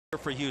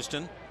for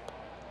Houston.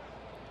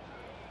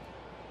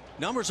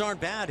 Numbers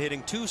aren't bad,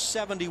 hitting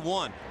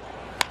 .271.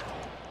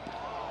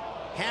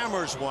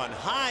 Hammers one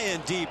high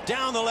and deep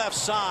down the left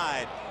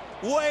side,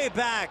 way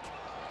back,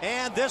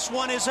 and this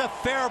one is a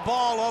fair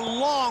ball, a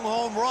long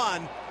home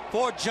run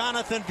for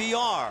Jonathan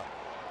Villar,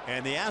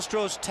 and the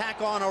Astros tack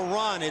on a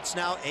run. It's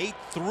now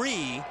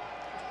 8-3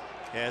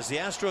 as the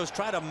Astros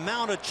try to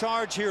mount a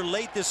charge here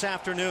late this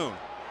afternoon.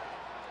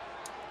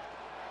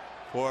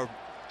 For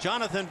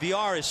Jonathan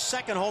Villar, his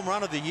second home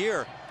run of the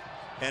year,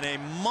 and a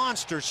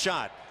monster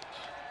shot.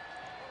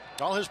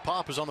 All his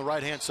pop is on the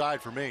right-hand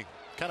side for me.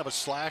 Kind of a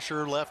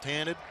slasher,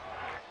 left-handed.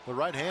 But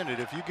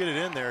right-handed, if you get it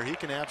in there, he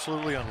can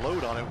absolutely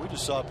unload on it. We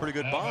just saw a pretty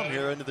good bomb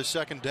here into the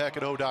second deck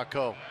at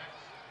HOU.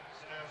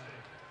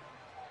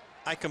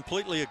 I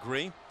completely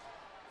agree.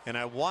 And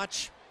I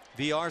watch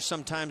Villar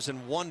sometimes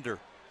and wonder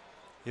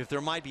if there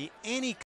might be any